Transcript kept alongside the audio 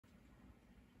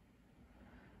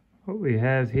What we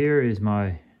have here is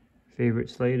my favorite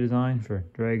sleigh design for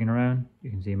dragging around. You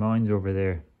can see mine's over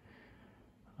there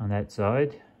on that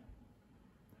side.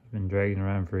 I've been dragging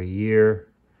around for a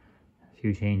year. A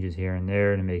few changes here and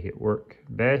there to make it work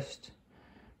best.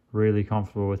 Really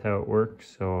comfortable with how it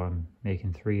works, so I'm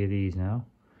making 3 of these now.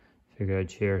 Figured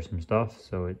I'd share some stuff.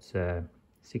 So it's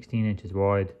 16 inches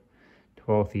wide,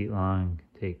 12 feet long,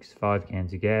 takes 5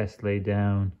 cans of gas laid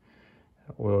down,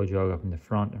 oil jug up in the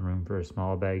front, and room for a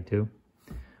small bag too.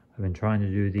 I've been trying to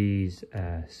do these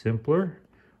simpler,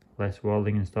 less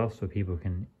welding and stuff, so people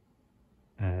can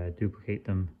duplicate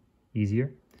them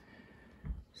easier.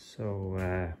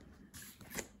 So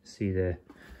see, the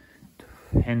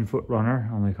 10-foot runner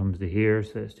only comes to here,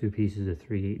 so that's 2 pieces of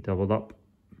 3/8 doubled up,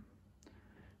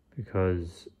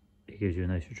 because it gives you a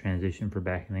nicer transition for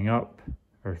backing up.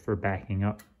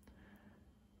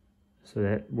 So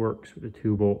that works with the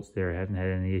 2 bolts there. I haven't had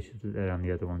any issues with that on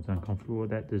the other ones. I'm comfortable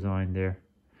with that design there.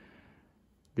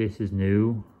 This is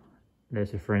new.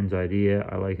 That's a friend's idea.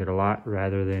 I like it a lot,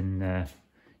 rather than you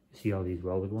see all these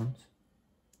welded ones.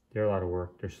 They're a lot of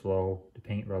work. They're slow. The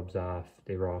paint rubs off.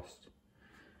 They rust.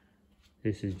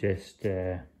 This is just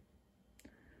barrel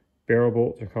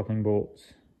bolts or coupling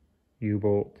bolts,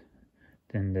 U-bolt,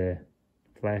 then the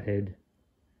flathead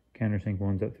countersink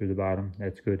ones up through the bottom.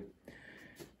 That's good.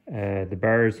 The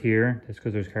bars here, that's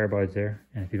because there's carbides there,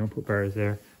 and if you don't put bars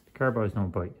there, the carbides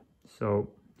don't bite.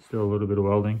 So still a little bit of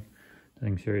welding,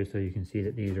 nothing serious. So you can see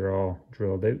that these are all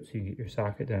drilled out, so you get your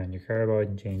socket down your carbide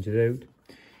and change it out.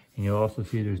 And you'll also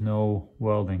see there's no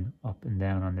welding up and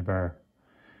down on the bar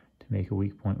to make a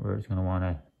weak point where it's going to want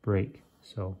to break.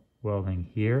 So welding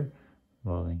here,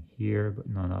 but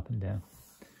none up and down.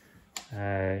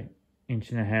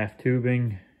 1.5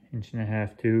 tubing,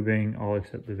 1.5 tubing, all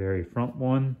except the very front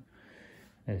one.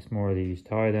 That's more of these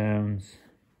tie-downs.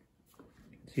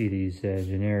 You can see these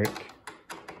generic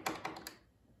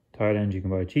tie-downs you can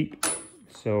buy cheap.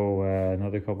 So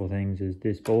another couple of things is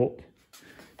this bolt.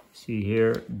 See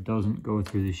here, doesn't go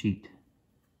through the sheet.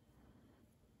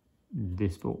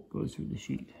 This bolt goes through the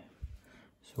sheet.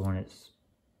 So when it's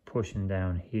pushing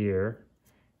down here,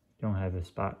 you don't have a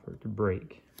spot for it to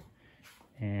break.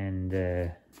 And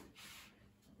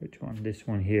which one? This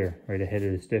one here, right ahead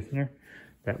of the stiffener.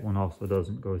 That one also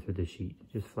doesn't go through the sheet,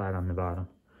 just flat on the bottom.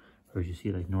 Or as you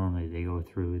see, like normally they go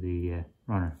through the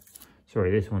runner. Sorry,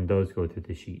 this one does go through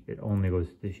the sheet. It only goes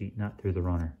through the sheet, not through the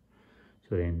runner.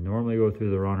 So they normally go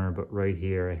through the runner, but right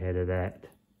here ahead of that,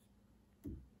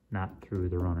 not through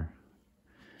the runner.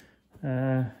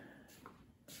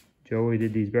 Joey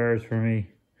did these bars for me.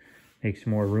 Makes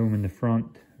more room in the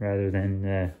front rather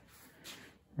than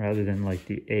like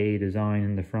the A design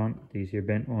in the front. These here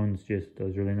bent ones just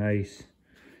does really nice.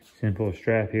 Simple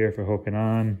strap here for hooking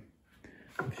on.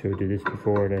 I've showed you this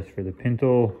before. That's for the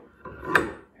pintle.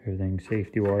 Everything's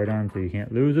safety wired on so you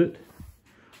can't lose it.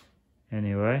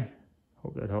 Anyway,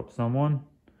 hope that helps someone.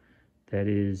 That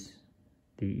is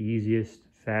the easiest,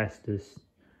 fastest,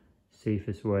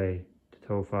 safest way to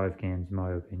tow 5 cans, in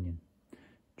my opinion.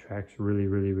 Track's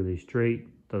really straight,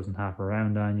 doesn't hop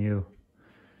around on you.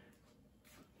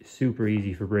 Super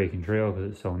easy for breaking trail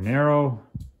because it's so narrow.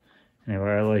 Anyway,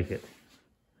 I like it.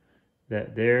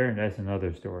 That there, that's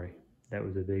another story. That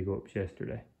was a big whoops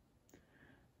yesterday.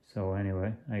 So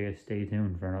anyway, I guess stay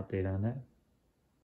tuned for an update on that.